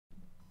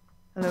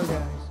Hello,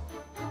 guys.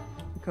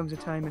 There comes a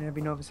time in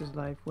every novice's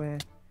life where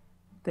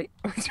they.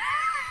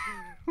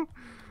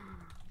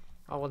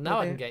 Oh, well, now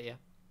I can get you.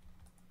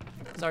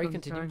 Sorry,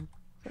 continue.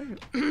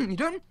 You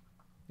done?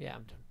 Yeah,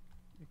 I'm done.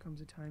 There comes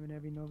a time in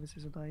every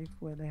novice's life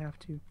where they have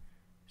to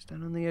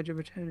stand on the edge of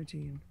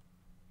eternity and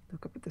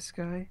look up at the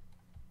sky.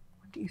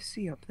 What do you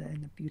see up there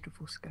in the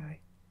beautiful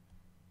sky?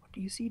 What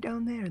do you see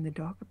down there in the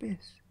dark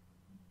abyss?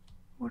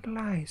 What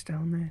lies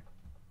down there?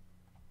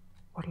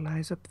 What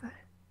lies up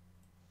there?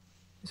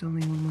 There's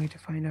only one way to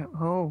find out.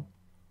 Oh.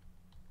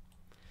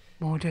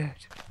 More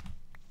dirt.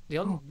 The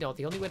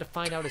only way to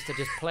find out is to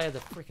just play the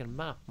freaking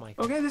map,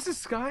 Michael. Okay, this is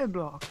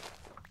SkyBlock.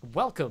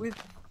 Welcome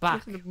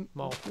back.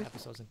 More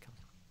episodes and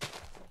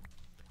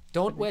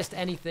don't waste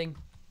anything.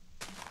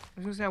 I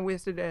was gonna say I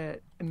wasted a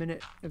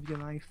minute of your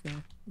life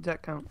there. Does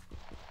that count?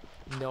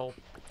 No.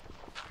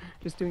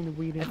 Just doing the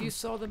weeding. Have you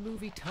saw the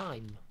movie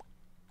Time?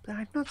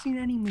 I've not seen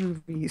any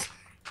movies.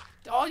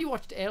 Oh, you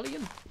watched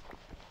Alien?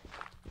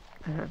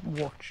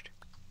 Watched.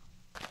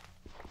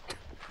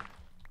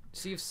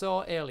 So you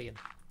saw Alien?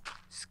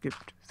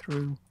 Skipped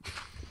through.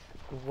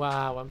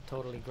 Wow, I'm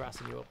totally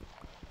grassing you up.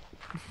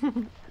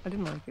 I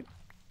didn't like it.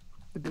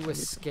 You were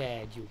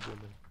scared, you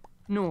woman.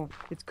 No,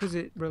 it's because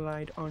it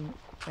relied on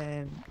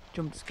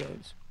jump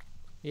scares.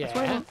 Yeah.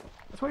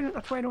 That's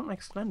why I don't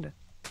like Slender.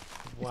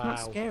 Wow. It's not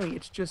scary.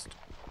 It's just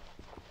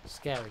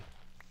scary.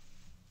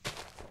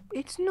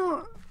 It's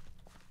not.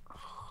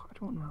 Oh, I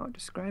don't know how to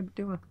describe it,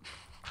 do I?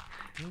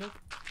 Nope.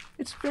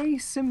 It's very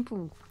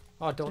simple.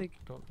 Oh, don't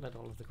let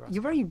all of the grass.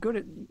 You're very good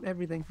at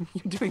everything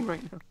you're doing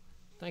right now.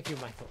 Thank you,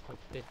 Michael.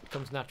 It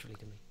comes naturally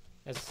to me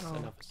as a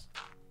novice.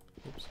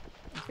 Oops.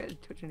 I'm scared to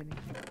touch anything.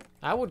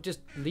 I would just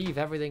leave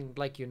everything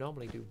like you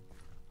normally do.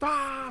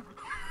 Ah!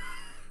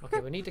 Okay,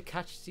 we need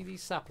to see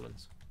these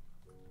saplings.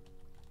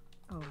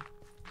 Oh.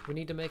 We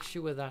need to make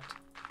sure that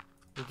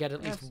we get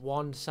at least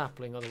one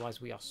sapling,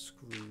 otherwise we are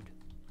screwed.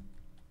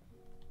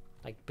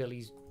 Like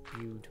Billy's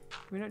viewed.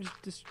 Can we not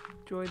just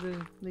destroy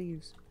the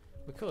leaves?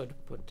 We could,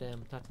 but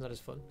that's not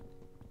as fun.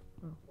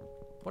 Oh.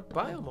 What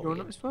biome are we You're in?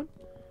 not as fun?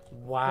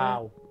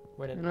 Wow.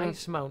 We're in an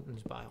ice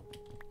mountains biome.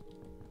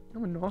 No,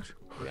 we're not.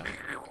 Yeah.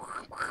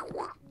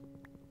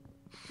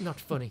 Not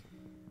funny.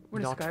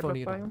 We're in a SkyBlock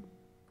funny biome.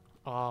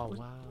 Oh,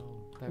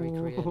 wow. Very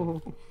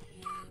creative.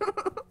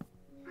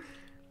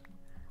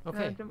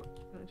 Okay. Can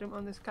I jump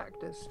on this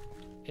cactus?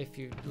 If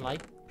you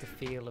like the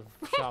feel of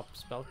sharp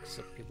spelks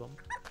up your bum.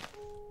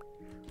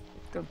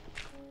 Done.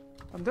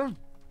 I'm done.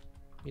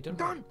 You done? I'm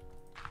done.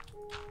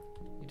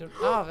 You done?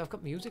 Oh, I've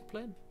got music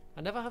playing.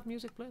 I never have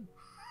music playing.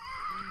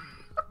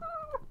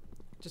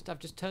 I've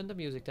just turned the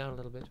music down a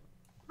little bit.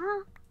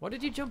 What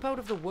did you jump out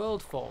of the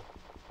world for?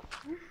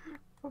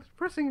 I was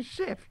pressing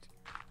shift.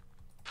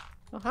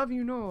 I'll have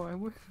you know I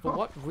was. For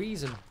what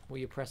reason were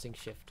you pressing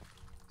shift?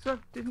 So it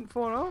didn't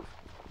fall off?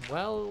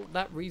 Well,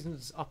 that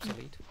reason's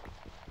obsolete.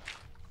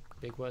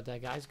 Big word there,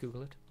 guys.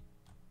 Google it.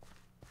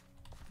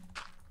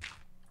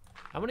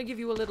 I'm going to give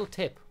you a little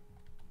tip.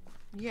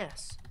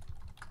 Yes.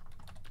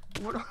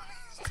 What are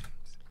these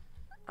tips?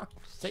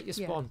 Set your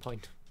spawn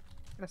point.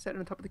 Can I set it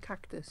on top of the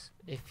cactus?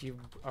 If you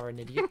are an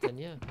idiot, then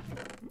yeah.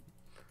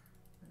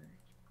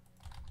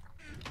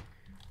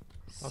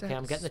 Okay,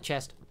 I'm getting the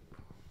chest.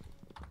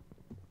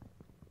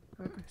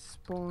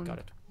 Spawn. Got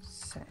it.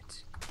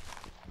 Set.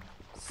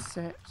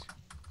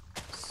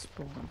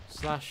 Spawn.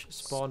 /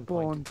 spawn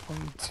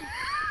point.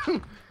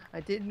 I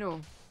did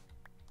know.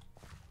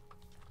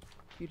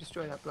 If you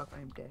destroy that block,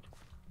 I am dead.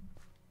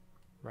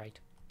 Right.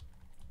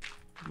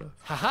 Bluff.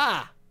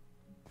 Haha!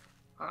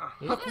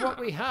 Look what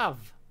we have!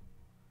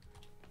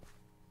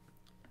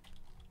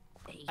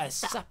 A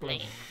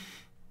sapling.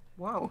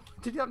 Wow.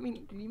 Did you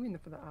mean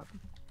for that to happen?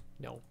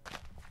 No.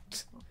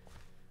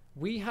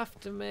 We have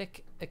to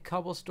make a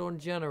cobblestone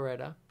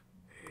generator.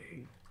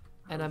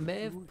 And I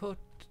may have put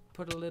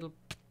a little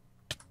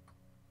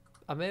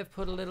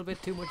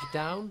bit too much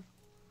down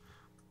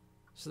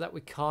so that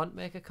we can't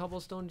make a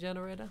cobblestone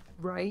generator.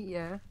 Right,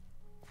 yeah.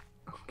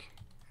 Okay.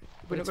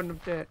 We're not gonna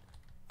do it.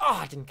 Oh,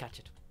 I didn't catch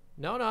it.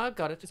 No, I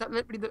got it. Is that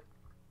literally the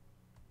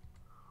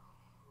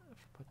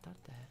Put that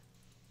there.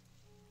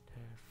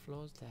 There are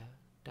floors there.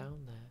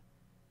 Down there.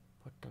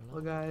 Put the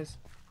well, guys.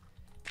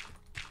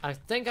 I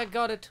think I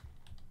got it.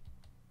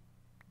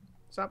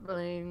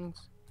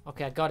 Saplings.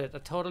 Okay, I got it. I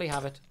totally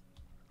have it.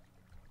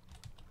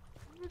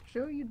 I'm not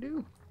sure you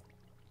do.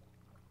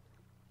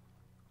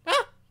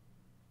 Ah!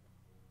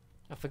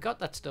 I forgot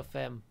that stuff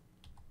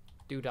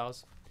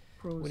doodahs.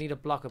 Pros. We need a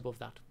block above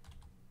that.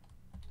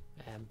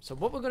 So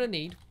what we're going to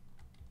need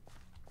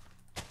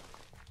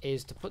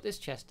is to put this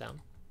chest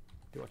down.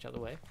 Do watch out the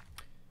way.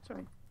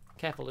 Sorry.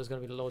 Careful, there's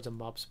going to be loads of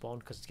mobs spawn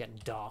because it's getting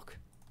dark.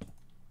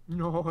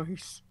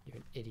 Nice. You're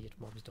an idiot.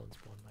 Mobs don't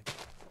spawn like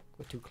that.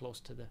 We're too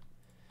close to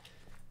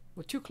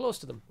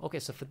them. Okay,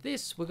 so for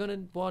this, we're going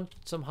to want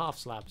some half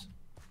slabs.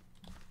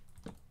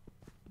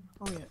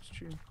 Oh yeah, it's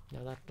true.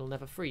 Now that'll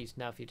never freeze.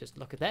 Now if you just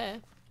look at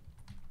there.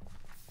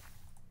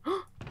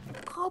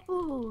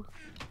 Cobble.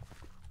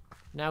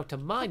 Now to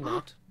mine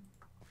that,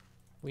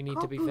 we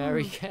need to be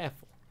very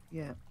careful.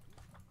 Yeah.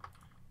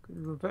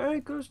 We're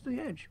very close to the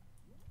edge.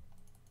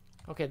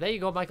 Okay, there you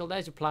go, Michael.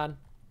 There's your plan.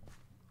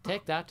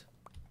 Take that.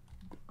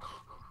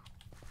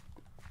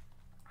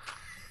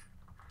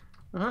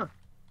 Uh-huh.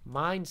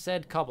 Mine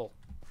said cobble.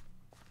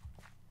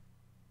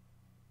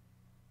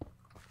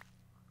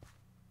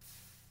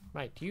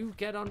 Right, you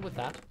get on with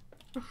that.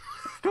 I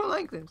don't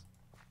like this.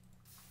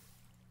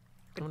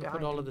 I'm going to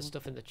put all of the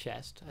stuff in the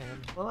chest.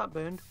 Well, that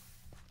burned.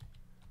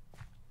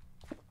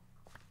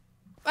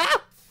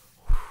 Ah!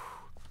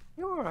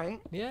 You alright?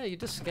 Yeah, you're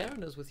just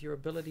scaring us with your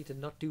ability to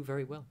not do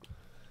very well.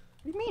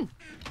 What do you mean?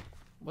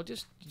 Well,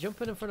 just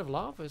jumping in front of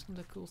lava isn't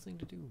a cool thing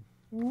to do.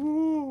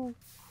 Ooh.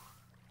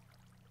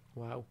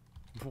 Wow.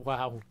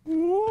 Wow.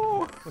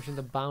 Ooh. Pushing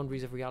the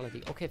boundaries of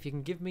reality. Okay, if you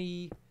can give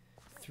me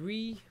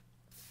 3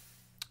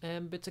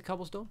 bits of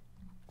cobblestone.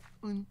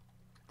 1,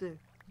 2,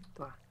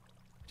 3.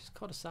 Just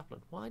caught a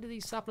sapling. Why do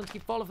these saplings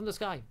keep falling from the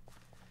sky?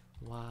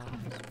 Why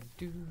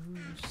do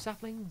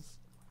saplings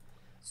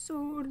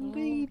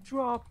suddenly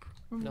drop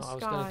from No, the I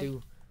was sky? going to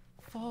do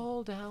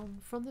fall down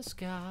from the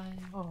sky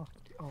Oh,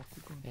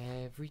 keep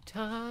going. every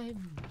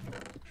time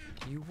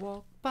you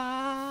walk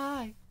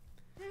by.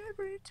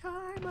 Every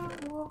time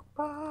I walk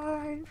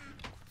by.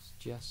 It's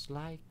just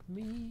like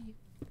me.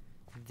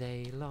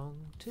 They long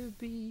to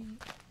be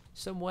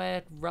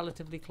somewhere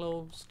relatively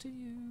close to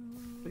you.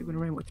 But you went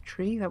around with a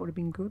tree, that would have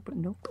been good, but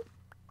nope.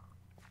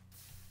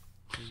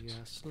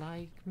 Just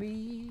like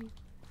me.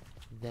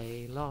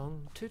 They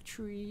long to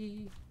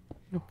tree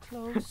No.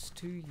 close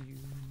to you.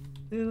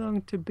 They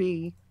long to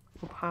be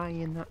up high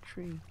in that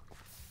tree.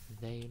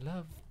 They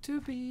love to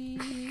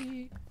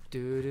be.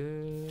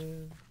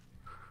 Doo-doo.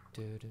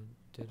 Doo-doo,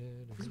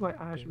 doo-doo, This is why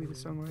I should be the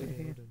songwriter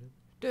here.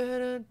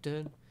 doo-doo,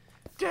 doo-doo.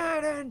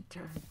 Dun, dun,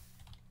 dun.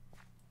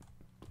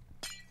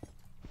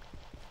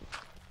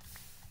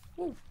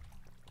 Woo.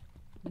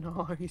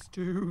 Nice,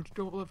 dude.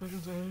 Double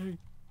efficiency.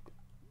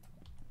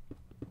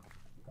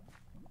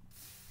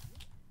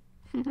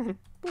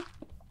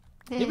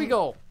 Here we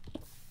go.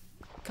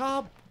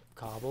 Cobble,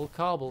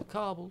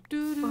 cobble,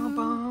 doo Bum, doo.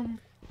 bum.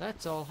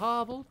 Let's all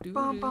hobble doo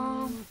Bum, doo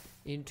bum.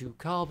 into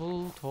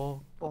Cobble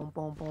Talk. Bum,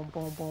 bum, bum,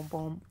 bum, bum,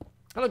 bum.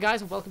 Hello,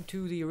 guys, and welcome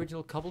to the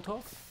original Cobble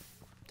Talk,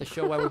 the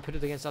show where we pit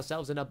it against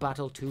ourselves in a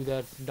battle to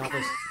the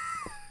novice.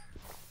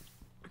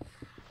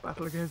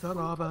 Battle against that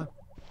lava.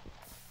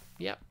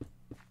 Yep.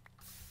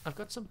 I've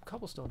got some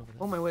cobblestone over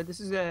there. Oh my word, this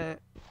is the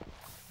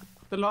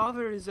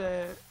lava is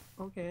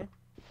okay.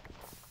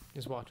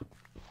 Is what?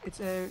 It's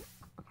okay.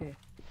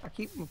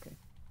 Okay.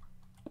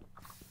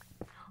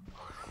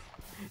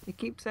 It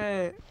keeps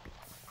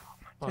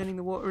turning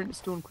the water into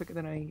stone quicker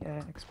than I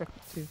expect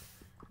it to.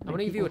 I'm going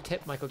to give you a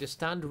tip, Michael. Just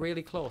stand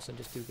really close and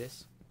just do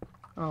this.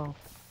 Oh.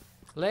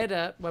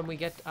 Later, when we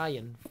get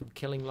iron from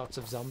killing lots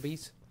of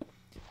zombies,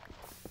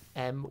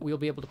 we'll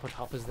be able to put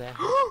hoppers there.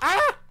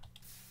 Ah!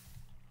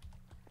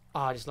 Oh,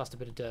 I just lost a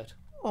bit of dirt.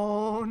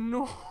 Oh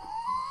no.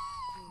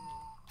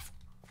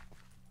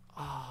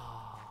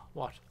 Ah,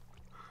 what?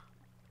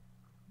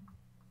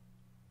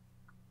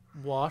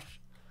 What?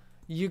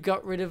 You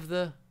got rid of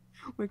the...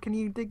 Wait, can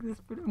you dig this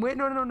bit? Wait,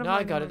 no. No,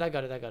 I got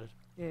it.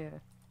 Yeah.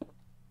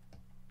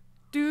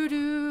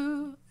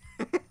 Doo-doo.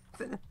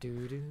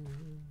 Doo-doo.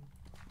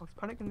 I was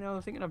panicking now. I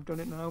was thinking I've done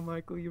it now,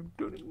 Michael. You've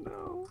done it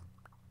now.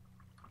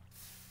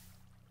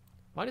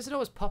 Why does it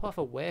always pop off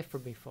away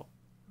from me for?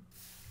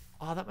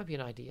 Oh, that might be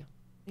an idea.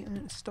 Yeah,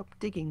 stop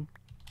digging.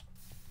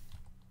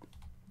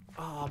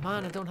 Oh,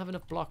 man, I don't have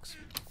enough blocks.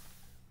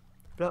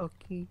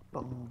 Blocky,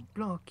 bomb,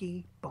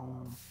 blocky,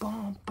 bomb,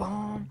 bomb,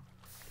 bomb.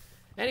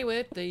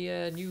 Anyway,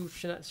 the new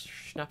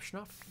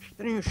snapshot.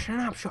 The new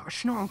snapshot,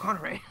 Sean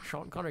Connery.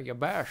 Sean Connery, you're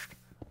best.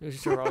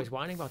 These are always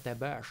whining about their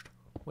best.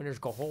 Winners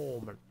go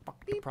home and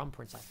fuck the prom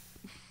princess.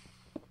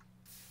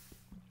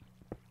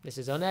 This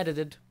is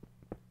unedited,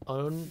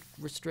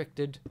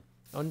 unrestricted,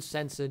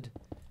 uncensored,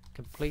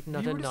 complete and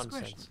utter Viewer nonsense.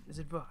 discretion is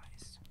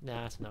advised.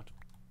 Nah, it's not.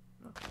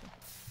 Okay.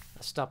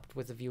 I stopped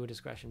with the viewer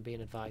discretion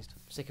being advised.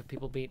 I'm sick of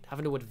people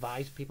having to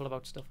advise people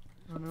about stuff.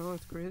 I know,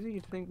 it's crazy.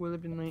 You'd think we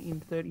lived in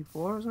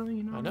 1934 or something,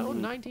 you know? I know,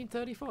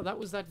 1934. That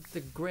was the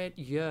great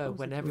year was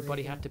when the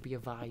everybody great had year. to be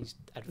advised.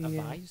 Yeah.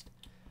 Advised?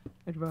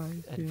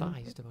 Advised. Yeah.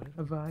 Advised about it.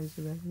 Advised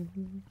of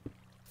everything.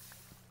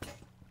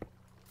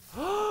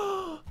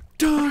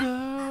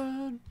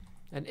 Dun-dun!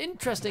 An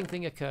interesting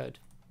thing occurred.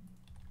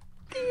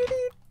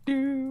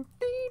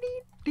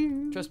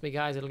 Trust me,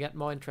 guys, it'll get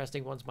more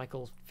interesting once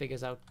Michael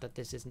figures out that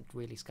this isn't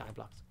really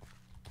SkyBlock.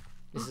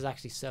 This is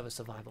actually server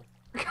survival.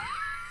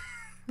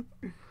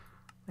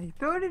 I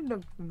thought it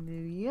looked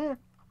familiar.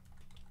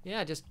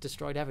 Yeah, I just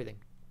destroyed everything.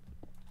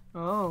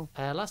 Oh.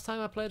 Last time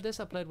I played this,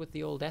 I played with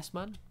the old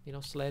S-Man, you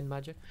know, slaying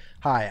magic.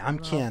 Hi, I'm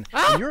Ken,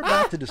 and you're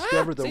about to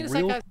discover the See you in a sec,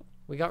 real... guys.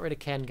 We got rid of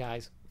Ken,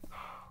 guys.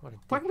 What a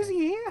Why was dickhead.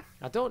 he here?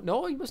 I don't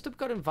know. He must have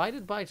got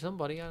invited by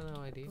somebody. I have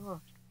no idea. Oh.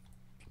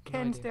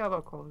 Ken, stay out of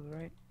our calls,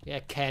 right? Yeah,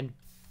 Ken.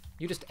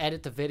 You just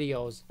edit the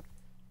videos.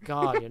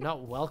 God, you're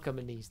not welcome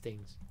in these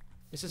things.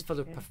 This is for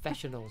the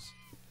professionals.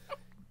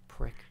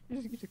 Prick.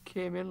 You just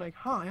came in like,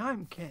 hi,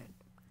 I'm Ken.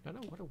 I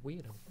know, what a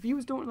weirdo.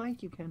 Viewers don't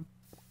like you, Ken.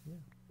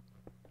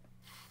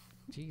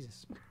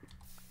 Jesus.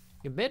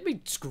 You made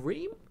me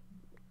scream?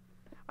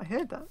 I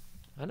heard that.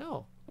 I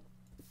know.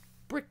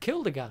 Brick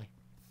killed a guy.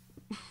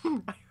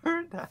 I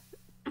heard that.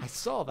 I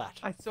saw that.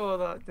 I saw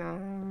that.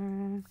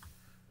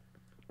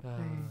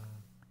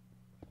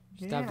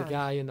 Stabbed a Yeah.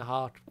 guy in the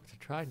heart with a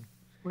trident.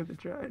 With the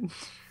trident.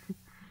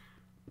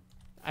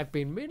 I've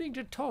been meaning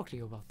to talk to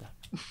you about that.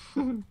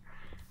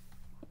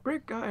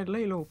 Brick guy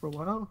lay low for a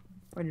while.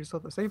 Find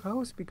yourself a safe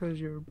house because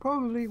you're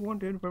probably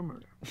wanted for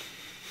murder.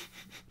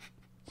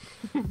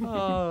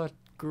 Oh,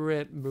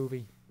 great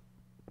movie.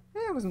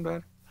 Yeah, it wasn't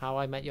bad. How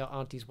I Met Your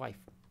Auntie's Wife.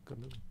 Good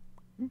movie.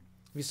 Hmm?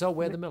 You saw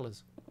Where the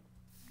Millers?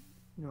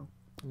 No.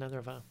 Neither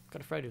have I.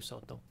 Got a friend who saw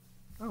it though.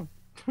 Oh.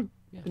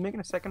 Yeah. They're making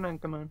a second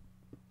Anchorman.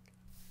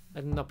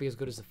 It'd not be as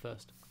good as the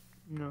first.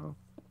 No.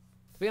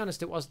 To be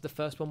honest, the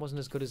first one wasn't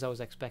as good as I was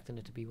expecting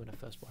it to be when I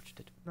first watched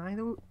it.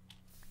 Neither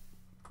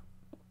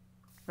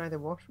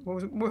what? Where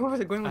was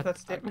it going with that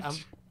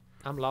statement?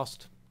 I'm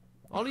lost.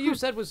 All you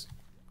said was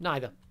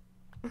neither.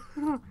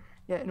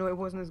 Yeah, no, it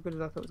wasn't as good as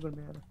I thought it was going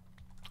to be either.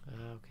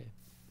 Okay.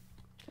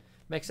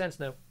 Makes sense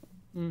now.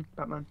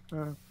 Batman.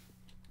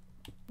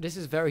 This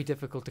is very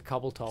difficult to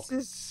cobble talk.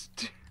 This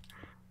is...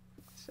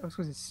 I was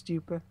going to say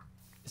stupid.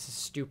 This is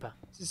stupid.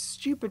 This is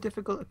stupid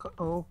difficult to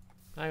oh,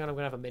 Hang on, I'm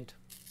going to have a mint.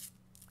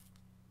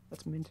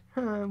 that's mint.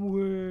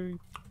 Wait.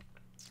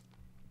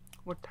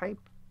 What type?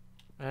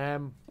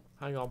 Hang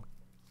on.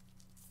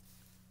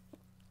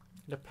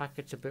 The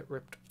packet's a bit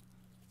ripped.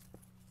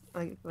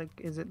 Like,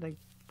 is it like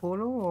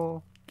polo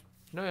or?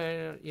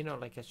 No, you know,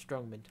 like a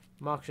strong mint.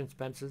 Marks and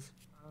Spencer's.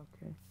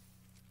 Okay.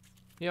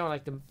 You know,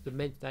 like the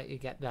mint that you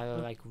get that are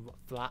like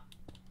flat.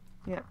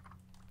 Yeah.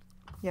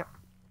 Yeah.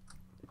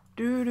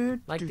 Do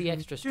Like the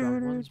extra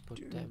strong ones, but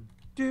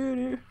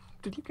Did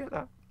you get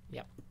that?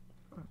 Yep.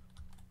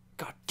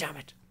 God damn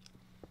it.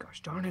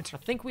 Gosh darn it. I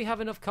think we have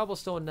enough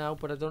cobblestone now,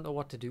 but I don't know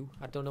what to do.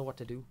 I don't know what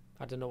to do.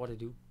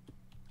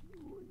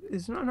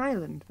 It's not an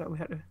island that we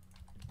had to.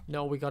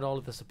 No, we got all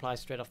of the supplies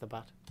straight off the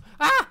bat.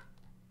 Ah!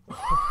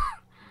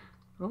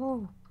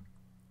 Oh.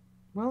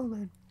 Well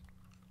then.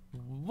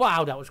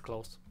 Wow, that was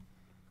close.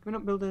 Can we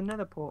not build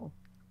another portal?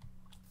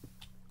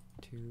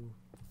 2,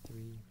 3.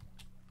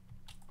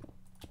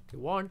 Do you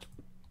want?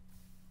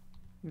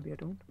 Maybe I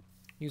don't.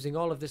 Using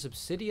all of this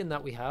obsidian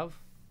that we have,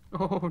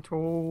 Oh,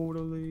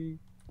 totally.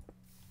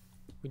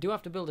 we do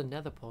have to build a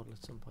nether portal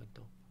at some point,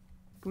 though.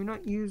 Can we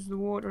not use the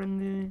water in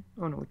the...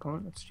 Oh no, we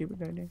can't. That's a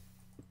stupid idea.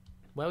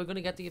 Where are we going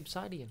to get the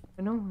obsidian?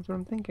 I know, that's what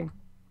I'm thinking.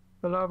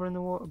 The lava in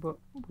the water, but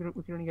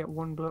we can only get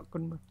one block,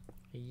 couldn't we?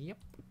 Yep.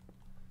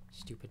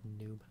 Stupid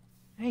noob.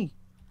 Hey!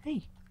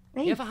 Hey!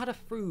 Hey! You ever had a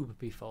froob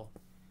before?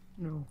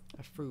 No.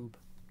 A froob?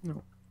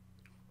 No.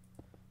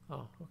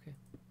 Oh, okay.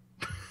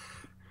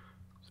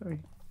 Sorry.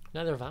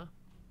 Neither have I.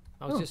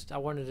 I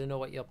wanted to know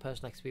what your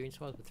personal experience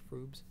was with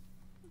froobs.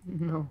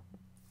 No.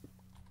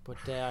 But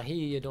I hear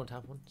you don't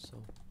have one,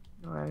 so...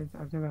 No,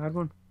 I've never had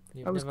one.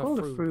 You've I was never called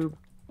froobed.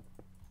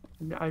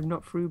 a froob. I've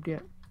not froobed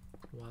yet.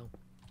 Wow.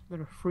 I'm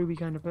not a frooby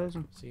kind of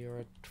person. So you're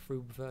a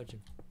froob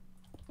virgin.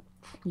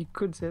 You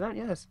could say that,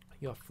 yes.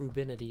 Your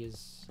froobinity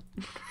is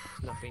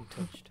not being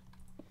touched.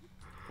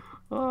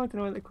 Oh, I don't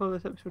know what they call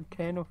this episode,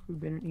 Ken or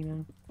Froobinity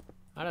now.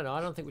 I don't know.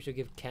 I don't think we should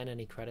give Ken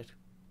any credit.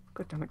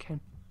 God damn it,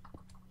 Ken.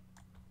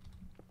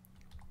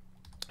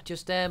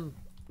 Just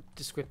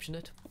description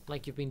it,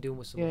 like you've been doing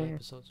with some of the Yeah.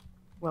 episodes.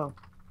 Well,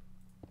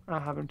 I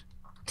haven't.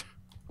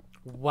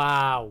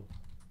 Wow.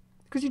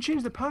 Because you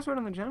changed the password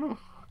on the channel.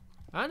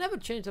 I never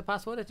changed the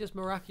password. It just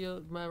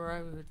miraculous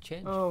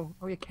changed. Oh,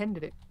 yeah, Ken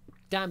did it.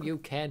 Damn you,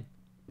 Ken,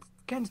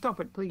 Ken, stop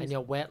it, please. and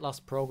your weight loss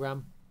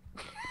program.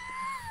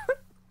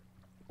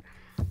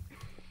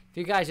 If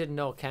you guys didn't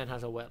know, Ken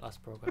has a weight loss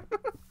program.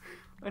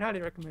 I'd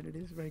highly recommend it.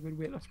 It's a very good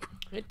weight loss.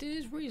 It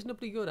is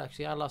reasonably good,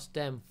 actually. I lost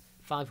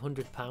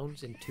 500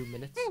 pounds in 2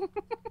 minutes.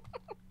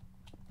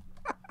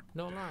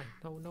 No lie.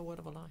 No word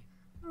of a lie.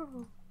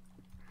 Oh.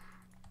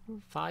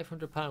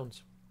 500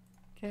 pounds.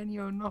 Ken,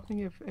 you're nothing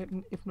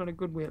if not a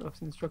good weight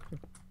loss instructor.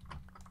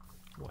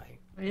 Wait.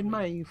 I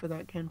admire you for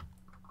that, Ken.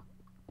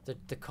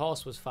 The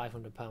course was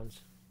 500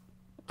 pounds.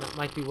 That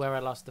might be where I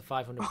lost the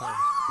 500 pounds.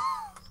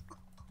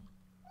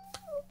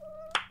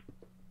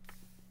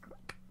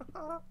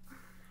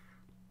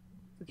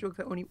 The joke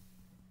that only...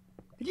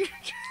 Did you...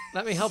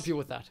 Let me help you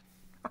with that.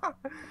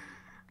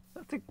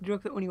 That's a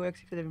joke that only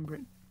works if you live in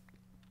Britain.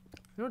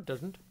 No, it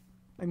doesn't.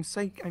 I'm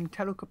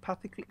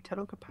telepathically...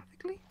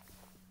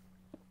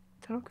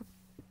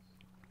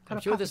 I'm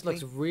sure this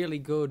looks really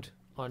good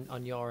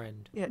on your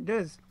end. Yeah, it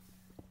does.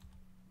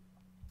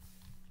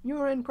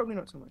 Your end, probably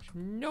not so much.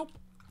 Nope.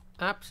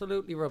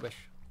 Absolutely rubbish.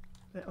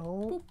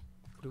 Oh,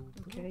 Boop.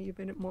 okay, you've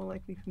been more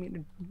likely for me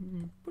to...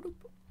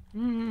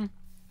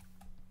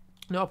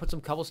 No, I'll put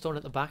some cobblestone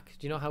at the back.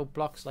 Do you know how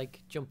blocks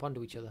like jump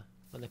onto each other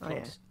when they're Oh, yeah.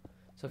 close?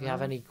 So if you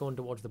have any going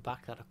towards the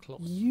back that are close.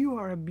 You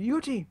are a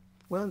beauty.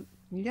 Well,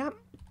 yeah.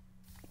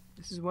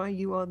 This is why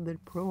you are the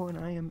pro and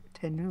I am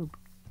the noob.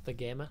 The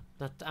gamer.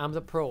 I'm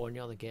the pro and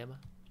you're the gamer.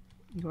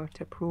 You are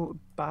the pro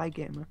by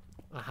gamer.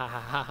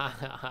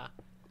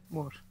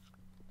 What?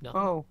 No.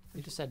 Oh,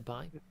 You just said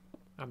bye.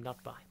 I'm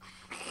not bi.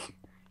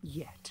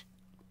 Yet.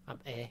 I'm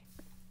A. I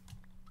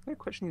had a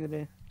question the other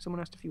day. Someone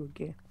asked if you were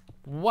gay.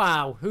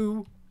 Wow,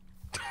 who?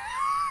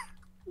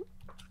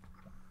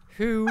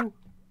 Who?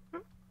 I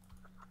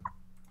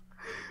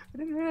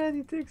didn't realize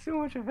you take so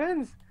much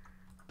offense.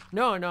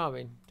 No, I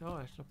mean, oh,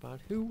 that's not bad.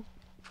 Who?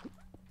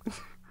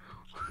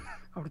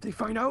 How did they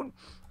find out?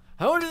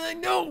 How do they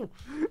know?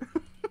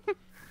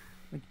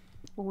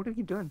 Well, what have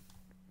you done?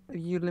 Have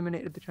you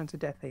eliminated the chance of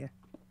death here?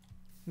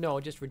 No,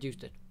 just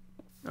reduced it.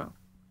 Oh.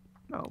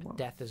 Oh, well.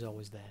 Death is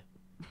always there,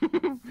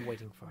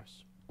 waiting for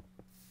us.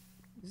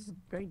 This is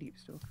very deep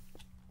stuff.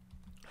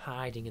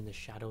 Hiding in the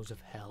shadows of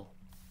hell.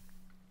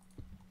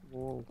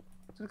 Whoa.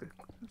 That sounds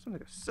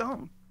like a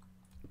song.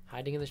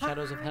 Hiding in the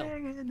shadows of hell.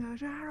 Hiding in the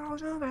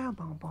shadows of hell.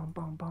 Bum, bum,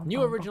 bum, bum, New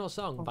bum, original bum,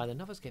 song bum. by the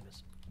Novice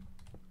Gamers.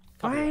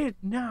 Play it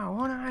now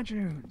on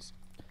iTunes.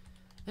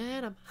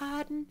 And I'm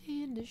hiding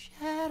in the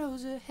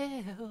shadows of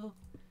hell.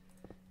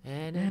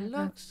 And it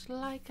looks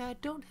like I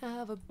don't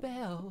have a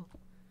bell.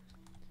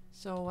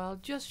 So I'll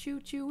just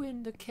shoot you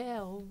in the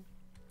kell.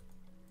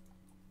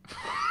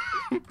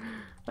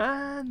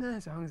 And the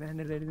song's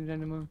ended, ladies and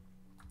gentlemen.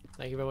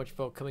 Thank you very much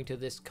for coming to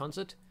this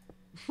concert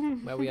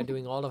where we are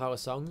doing all of our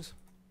songs.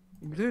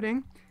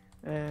 Including,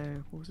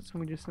 what was it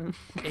song we just sang?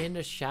 In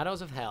the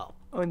shadows of hell.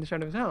 Oh, In the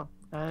Shadow of Hell.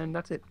 And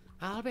that's it.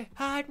 I'll be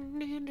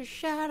hiding in the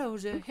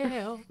shadows of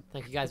hell.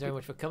 Thank you guys very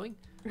much for coming.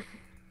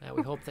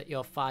 We hope that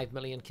your 5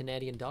 million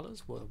Canadian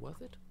dollars were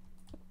worth it.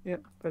 Yeah,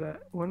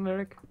 but one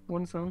lyric,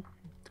 one song.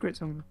 It's a great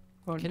song.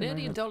 Oh,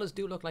 Canadian dollars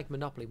do look like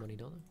Monopoly money,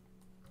 don't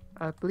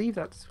they? I believe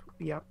that's,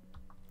 yeah.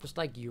 Just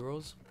like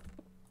euros.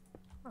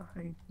 I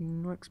have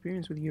no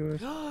experience with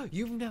euros.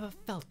 You've never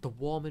felt the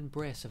warm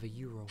embrace of a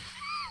euro.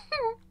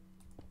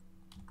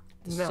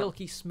 The No.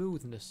 silky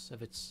smoothness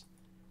of its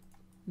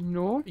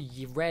No,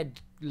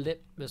 red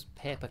litmus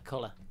paper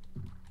colour.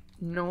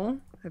 no.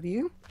 Have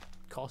you?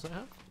 Of course I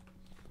have.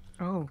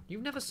 Oh,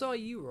 You've never saw a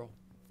euro.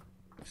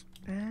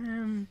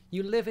 um,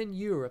 You live in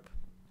Europe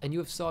and you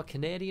have saw a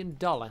Canadian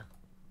dollar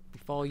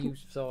before you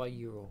saw a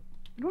euro.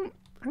 I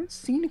haven't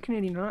seen a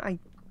Canadian dollar.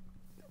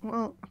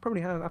 Well, I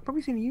probably have. I've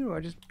probably seen a euro. I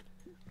just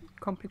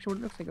can't picture what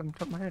it looks like on the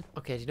top of my head.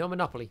 Okay, do you know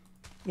Monopoly?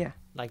 Yeah.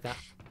 Like that?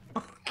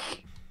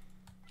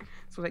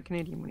 So like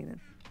Canadian money then.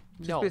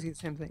 It's No. basically the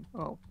same thing.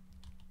 Oh.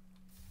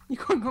 You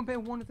can't compare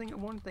one thing to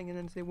one thing and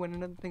then say when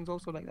another thing's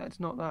also like that. It's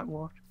not that.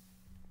 What?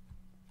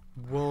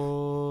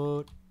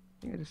 What?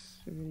 I think I just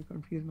really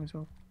confused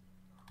myself.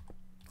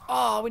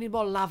 Oh, we need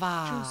more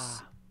lava.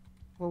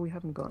 Well, we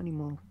haven't got any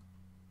more.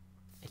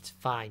 It's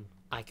fine.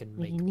 I can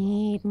make.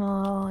 need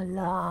more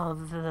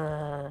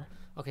lava.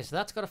 Okay, so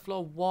that's got to flow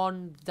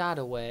one that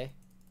away.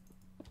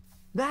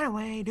 That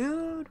way,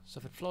 dude. So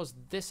if it flows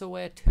this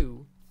away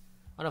too.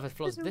 Oh no, if it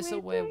flows this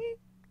away.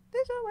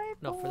 This away.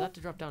 No, for that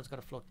to drop down, it's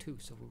got to flow two.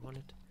 So we want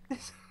it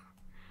This.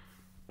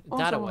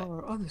 that Also, away.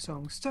 our other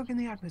song, Stuck in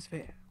the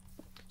Atmosphere.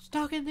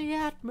 Stuck in the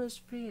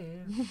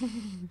atmosphere.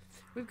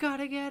 We've got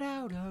to get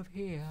out of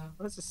here.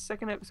 Well, that's the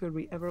second episode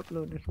we ever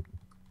uploaded.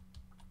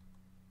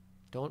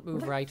 Don't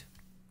move right.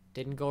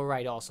 Didn't go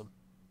right. Awesome.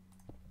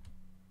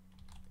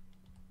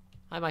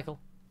 Hi, Michael.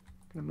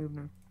 Can I move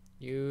now?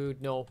 You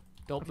no. I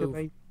Don't feel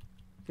move.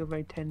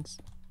 very tense.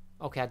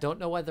 Okay, I don't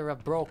know whether I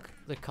broke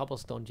the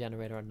cobblestone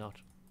generator or not.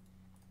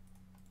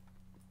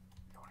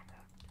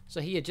 So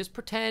here, just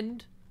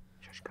pretend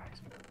Shush,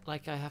 guys.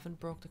 like I haven't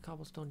broke the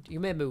cobblestone. You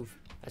may move.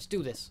 Let's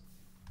do this.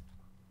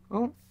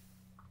 Oh.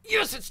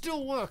 Yes, it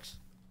still works.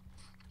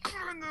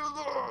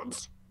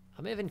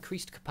 I may have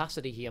increased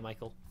capacity here,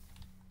 Michael.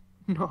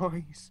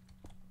 Nice.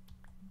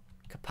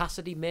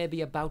 Capacity may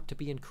be about to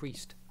be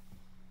increased.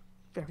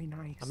 Very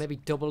nice. I may be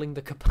doubling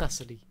the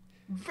capacity.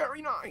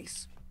 Very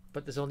nice.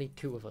 But there's only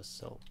two of us,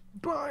 so...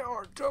 Buy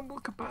our double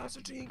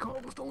capacity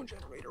cobblestone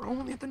generator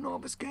only at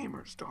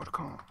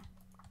thenovicegamers.com.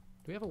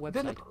 Do we have a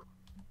website?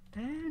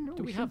 No,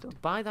 Do we have to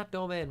buy that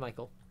domain,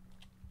 Michael?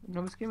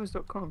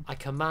 Novicegamers.com. I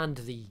command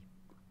thee.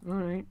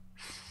 Alright.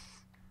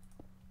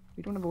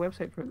 We don't have a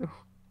website for it though.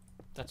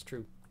 That's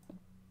true.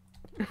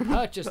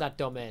 Purchase that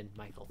domain,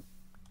 Michael.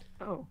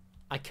 Oh.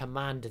 I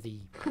command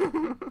thee.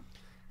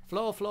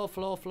 Flow, flow,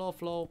 flow, flow,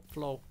 flow,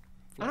 flow.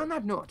 And on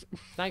that note,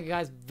 Thank you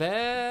guys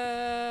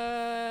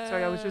very...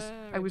 sorry,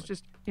 I was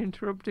just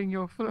interrupting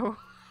your flow.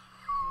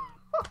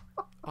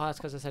 Oh, that's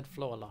because I said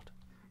flow a lot.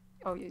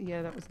 Oh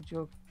yeah, that was a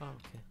joke. Oh,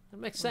 okay. That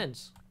makes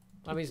sense.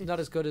 I mean, it's not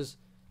as good as...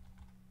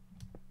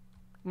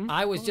 Hmm?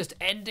 I was Oh. just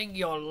ending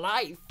your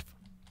life.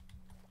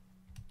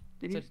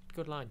 Did It's you? a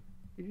good line.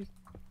 Did you?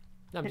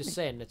 No, I'm hit just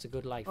me? saying it's a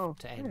good life Oh,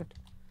 to yeah. end.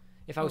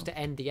 If I was Oh. to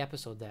end the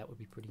episode there, it would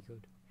be pretty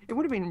good. It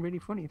would have been really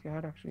funny if you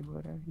had actually,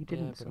 but you Yeah,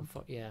 didn't. but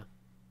So yeah.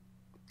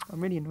 I'm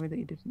really annoyed that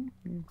you didn't.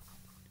 Yeah.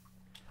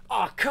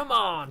 Oh, come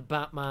on,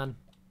 Batman.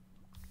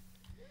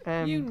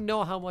 You Um,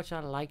 know how much I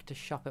like to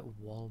shop at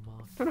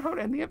Walmart. don't know how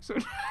to end the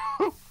episode.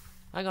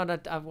 Hang on,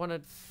 I want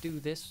to do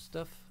this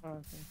stuff. Oh,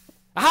 okay.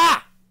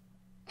 Aha!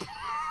 Said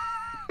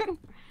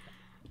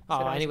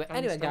Oh, Isaac anyway,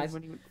 Einstein guys,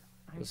 when he was-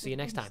 we'll see you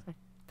next time. Einstein.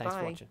 Thanks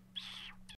for Bye. watching.